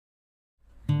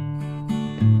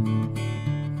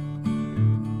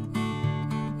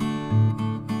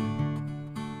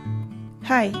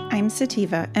Hi, I'm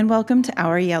Sativa, and welcome to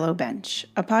Our Yellow Bench,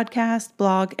 a podcast,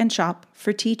 blog, and shop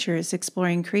for teachers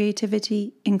exploring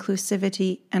creativity,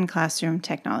 inclusivity, and classroom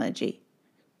technology.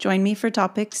 Join me for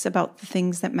topics about the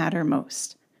things that matter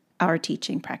most, our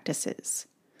teaching practices.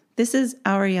 This is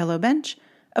Our Yellow Bench,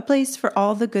 a place for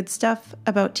all the good stuff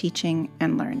about teaching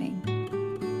and learning.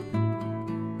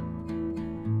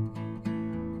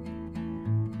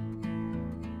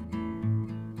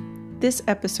 This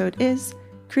episode is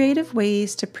Creative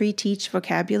Ways to Pre-Teach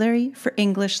Vocabulary for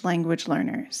English Language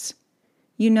Learners.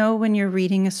 You know when you're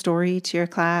reading a story to your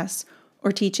class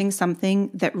or teaching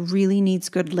something that really needs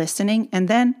good listening, and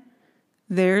then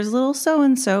there's little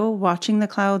so-and-so watching the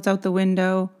clouds out the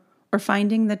window or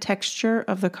finding the texture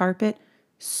of the carpet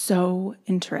so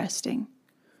interesting.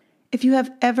 If you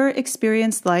have ever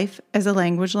experienced life as a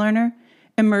language learner,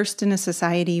 immersed in a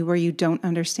society where you don't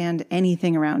understand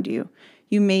anything around you,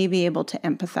 you may be able to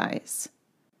empathize.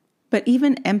 But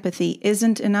even empathy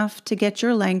isn't enough to get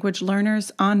your language learners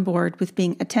on board with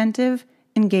being attentive,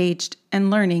 engaged,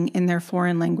 and learning in their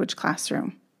foreign language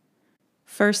classroom.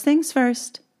 First things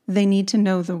first, they need to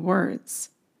know the words.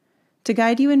 To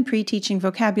guide you in pre-teaching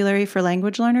vocabulary for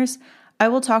language learners, I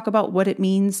will talk about what it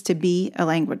means to be a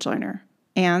language learner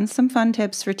and some fun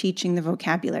tips for teaching the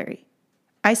vocabulary.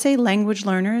 I say language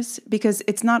learners because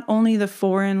it's not only the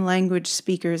foreign language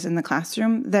speakers in the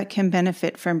classroom that can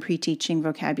benefit from pre-teaching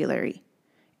vocabulary.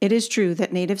 It is true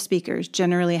that native speakers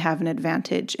generally have an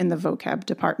advantage in the vocab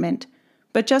department,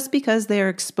 but just because they are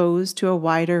exposed to a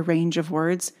wider range of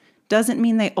words doesn't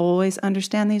mean they always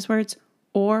understand these words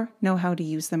or know how to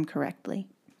use them correctly.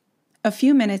 A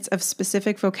few minutes of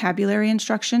specific vocabulary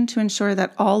instruction to ensure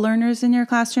that all learners in your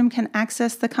classroom can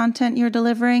access the content you're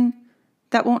delivering,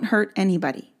 that won't hurt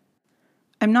anybody.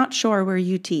 I'm not sure where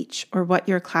you teach or what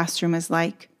your classroom is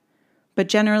like, but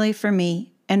generally for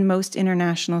me and most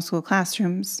international school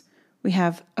classrooms, we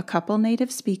have a couple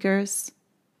native speakers,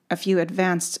 a few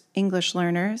advanced English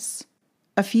learners,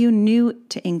 a few new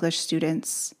to English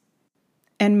students,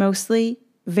 and mostly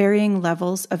varying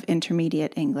levels of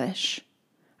intermediate English.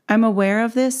 I'm aware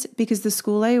of this because the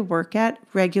school I work at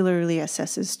regularly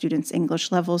assesses students'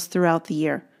 English levels throughout the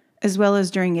year, as well as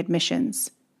during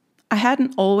admissions. I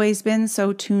hadn't always been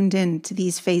so tuned in to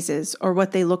these phases or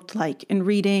what they looked like in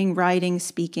reading, writing,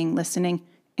 speaking, listening,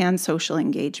 and social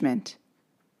engagement.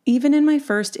 Even in my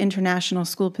first international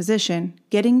school position,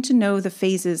 getting to know the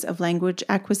phases of language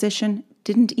acquisition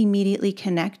didn't immediately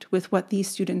connect with what these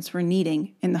students were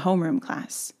needing in the homeroom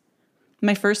class.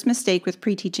 My first mistake with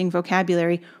pre-teaching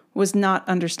vocabulary was not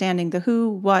understanding the who,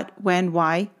 what, when,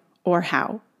 why, or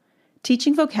how.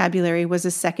 Teaching vocabulary was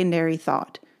a secondary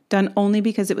thought, done only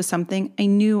because it was something I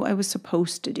knew I was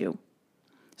supposed to do.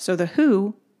 So the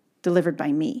who, delivered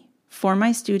by me, for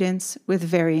my students with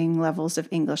varying levels of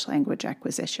English language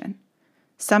acquisition.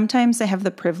 Sometimes I have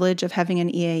the privilege of having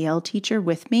an EAL teacher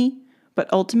with me,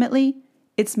 but ultimately,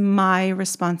 it's my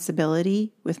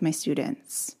responsibility with my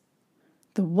students.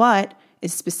 The what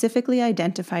is specifically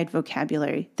identified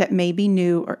vocabulary that may be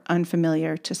new or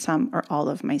unfamiliar to some or all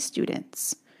of my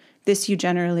students. This you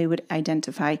generally would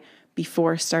identify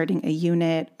before starting a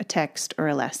unit, a text, or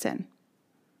a lesson.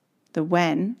 The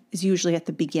when is usually at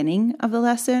the beginning of the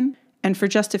lesson and for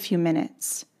just a few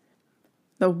minutes.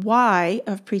 The why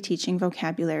of pre-teaching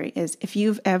vocabulary is if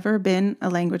you've ever been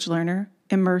a language learner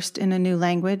immersed in a new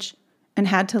language and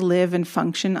had to live and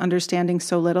function understanding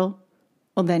so little,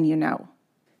 well, then you know.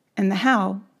 And the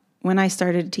how, when I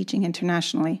started teaching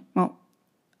internationally, well,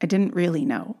 I didn't really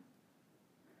know.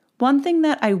 One thing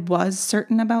that I was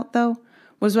certain about, though,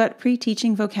 was what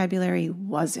pre-teaching vocabulary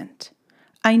wasn't.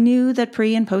 I knew that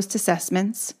pre- and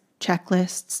post-assessments,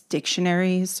 checklists,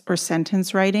 dictionaries, or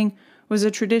sentence writing was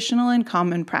a traditional and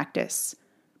common practice.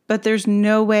 But there's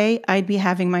no way I'd be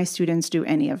having my students do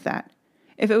any of that.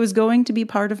 If it was going to be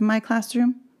part of my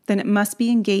classroom, then it must be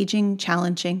engaging,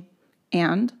 challenging,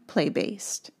 and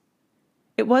play-based.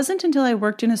 It wasn't until I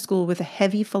worked in a school with a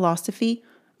heavy philosophy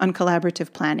on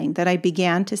collaborative planning that I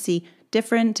began to see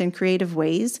different and creative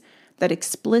ways that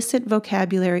explicit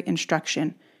vocabulary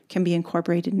instruction can be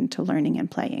incorporated into learning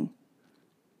and playing.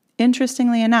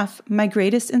 Interestingly enough, my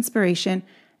greatest inspiration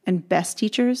and best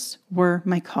teachers were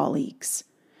my colleagues.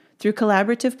 Through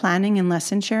collaborative planning and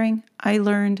lesson sharing, I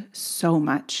learned so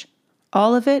much.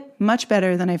 All of it much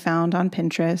better than I found on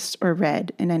Pinterest or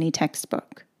read in any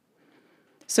textbook.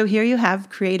 So here you have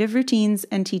creative routines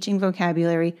and teaching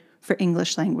vocabulary for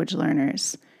English language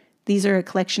learners. These are a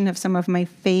collection of some of my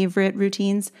favorite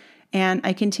routines, and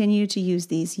I continue to use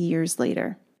these years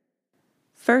later.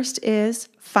 First is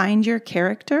find your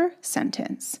character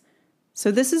sentence. So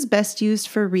this is best used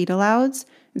for read-alouds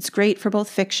It's great for both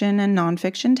fiction and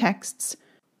nonfiction texts.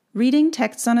 Reading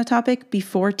texts on a topic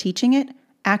before teaching it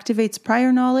activates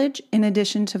prior knowledge in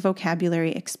addition to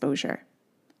vocabulary exposure.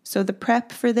 So the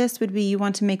prep for this would be you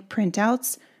want to make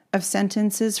printouts of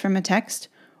sentences from a text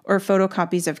or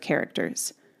photocopies of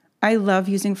characters. I love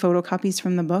using photocopies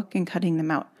from the book and cutting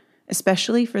them out,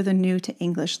 especially for the new to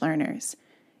English learners.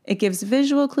 It gives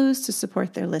visual clues to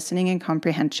support their listening and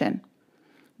comprehension.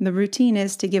 The routine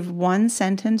is to give one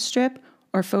sentence strip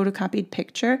or photocopied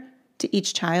picture to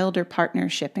each child or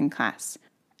partnership in class.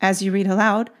 As you read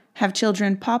aloud, have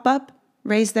children pop up,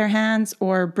 raise their hands,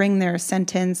 or bring their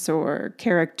sentence or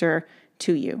character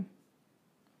to you.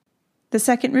 The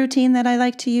second routine that I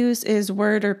like to use is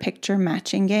word or picture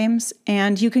matching games,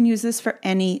 and you can use this for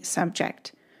any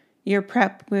subject. Your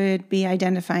prep would be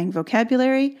identifying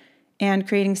vocabulary and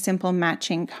creating simple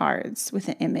matching cards with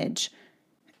an image.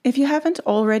 If you haven't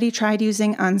already tried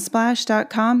using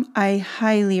Unsplash.com, I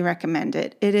highly recommend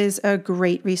it. It is a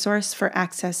great resource for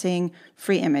accessing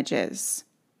free images.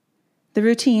 The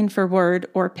routine for word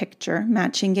or picture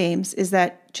matching games is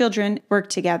that children work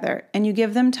together and you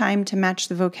give them time to match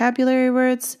the vocabulary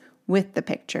words with the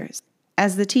pictures.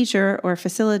 As the teacher or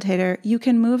facilitator, you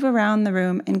can move around the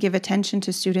room and give attention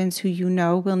to students who you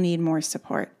know will need more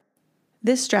support.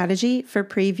 This strategy for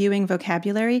previewing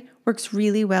vocabulary works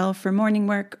really well for morning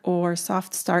work or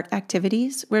soft start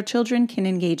activities where children can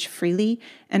engage freely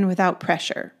and without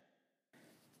pressure.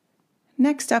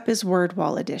 Next up is word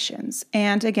wall additions.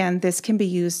 And again, this can be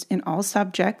used in all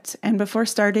subjects. And before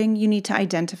starting, you need to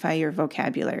identify your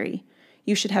vocabulary.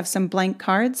 You should have some blank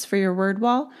cards for your word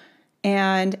wall.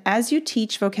 And as you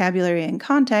teach vocabulary in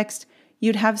context,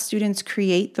 you'd have students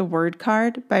create the word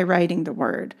card by writing the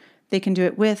word. They can do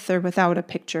it with or without a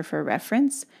picture for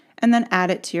reference, and then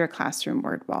add it to your classroom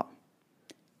word wall.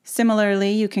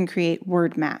 Similarly, you can create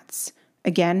word mats.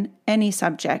 Again, any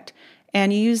subject,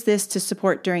 and you use this to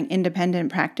support during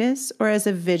independent practice or as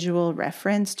a visual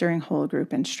reference during whole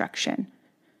group instruction.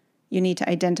 You need to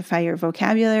identify your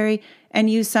vocabulary and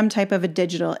use some type of a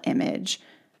digital image.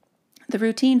 The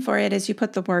routine for it is you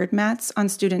put the word mats on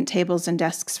student tables and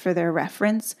desks for their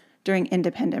reference during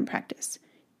independent practice,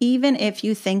 even if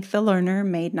you think the learner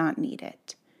may not need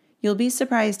it. You'll be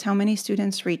surprised how many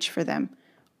students reach for them,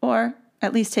 or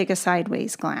at least take a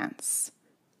sideways glance.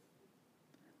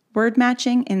 Word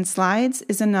matching in slides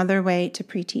is another way to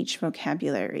pre-teach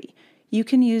vocabulary. You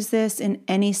can use this in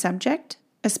any subject,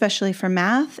 especially for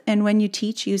math, and when you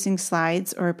teach using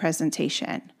slides or a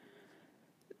presentation.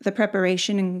 The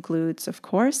preparation includes, of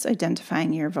course,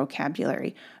 identifying your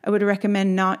vocabulary. I would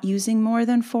recommend not using more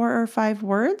than 4 or 5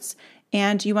 words,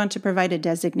 and you want to provide a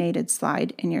designated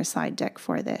slide in your slide deck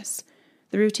for this.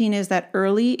 The routine is that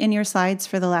early in your slides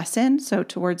for the lesson, so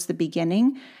towards the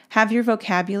beginning, have your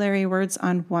vocabulary words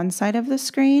on one side of the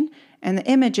screen and the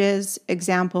images,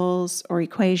 examples, or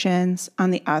equations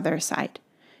on the other side.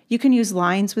 You can use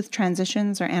lines with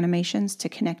transitions or animations to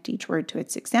connect each word to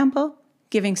its example,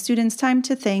 giving students time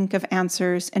to think of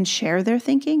answers and share their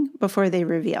thinking before they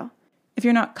reveal. If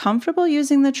you're not comfortable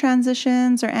using the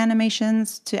transitions or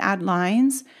animations to add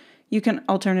lines, you can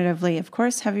alternatively, of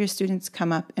course, have your students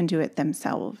come up and do it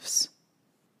themselves.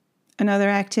 Another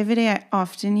activity I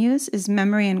often use is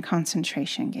memory and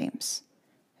concentration games.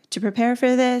 To prepare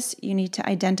for this, you need to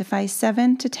identify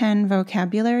 7 to 10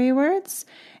 vocabulary words,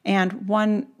 and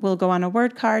one will go on a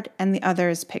word card and the other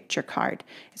is picture card.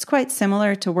 It's quite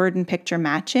similar to word and picture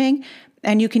matching,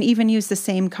 and you can even use the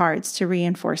same cards to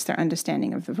reinforce their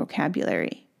understanding of the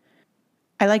vocabulary.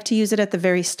 I like to use it at the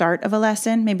very start of a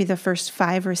lesson, maybe the first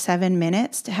 5 or 7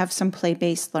 minutes, to have some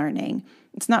play-based learning.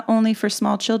 It's not only for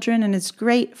small children, and it's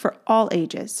great for all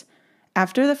ages.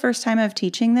 After the first time of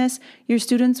teaching this, your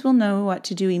students will know what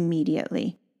to do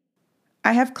immediately.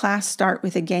 I have class start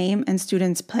with a game and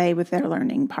students play with their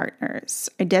learning partners.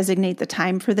 I designate the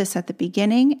time for this at the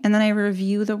beginning, and then I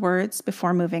review the words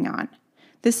before moving on.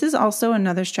 This is also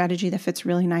another strategy that fits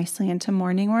really nicely into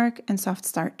morning work and soft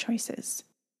start choices.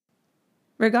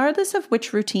 Regardless of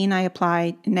which routine I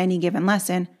apply in any given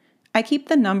lesson, I keep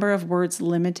the number of words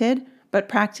limited, but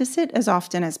practice it as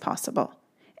often as possible.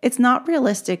 It's not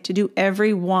realistic to do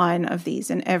every one of these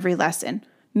in every lesson,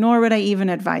 nor would I even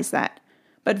advise that.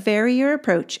 But vary your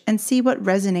approach and see what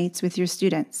resonates with your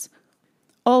students.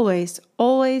 Always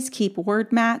keep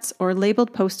word mats or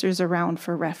labeled posters around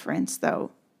for reference, though.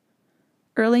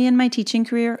 Early in my teaching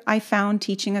career, I found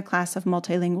teaching a class of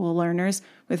multilingual learners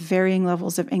with varying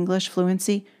levels of English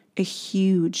fluency a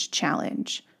huge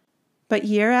challenge. But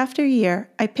year after year,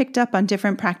 I picked up on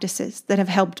different practices that have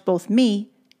helped both me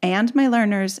and my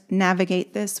learners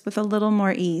navigate this with a little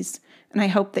more ease, and I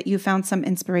hope that you found some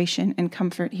inspiration and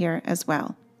comfort here as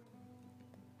well.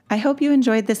 I hope you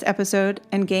enjoyed this episode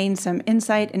and gained some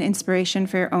insight and inspiration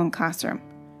for your own classroom.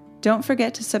 Don't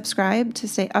forget to subscribe to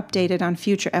stay updated on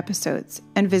future episodes,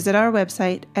 and visit our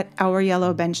website at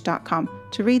ouryellowbench.com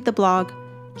to read the blog,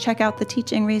 check out the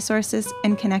teaching resources,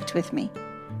 and connect with me.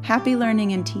 Happy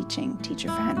learning and teaching, teacher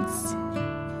friends.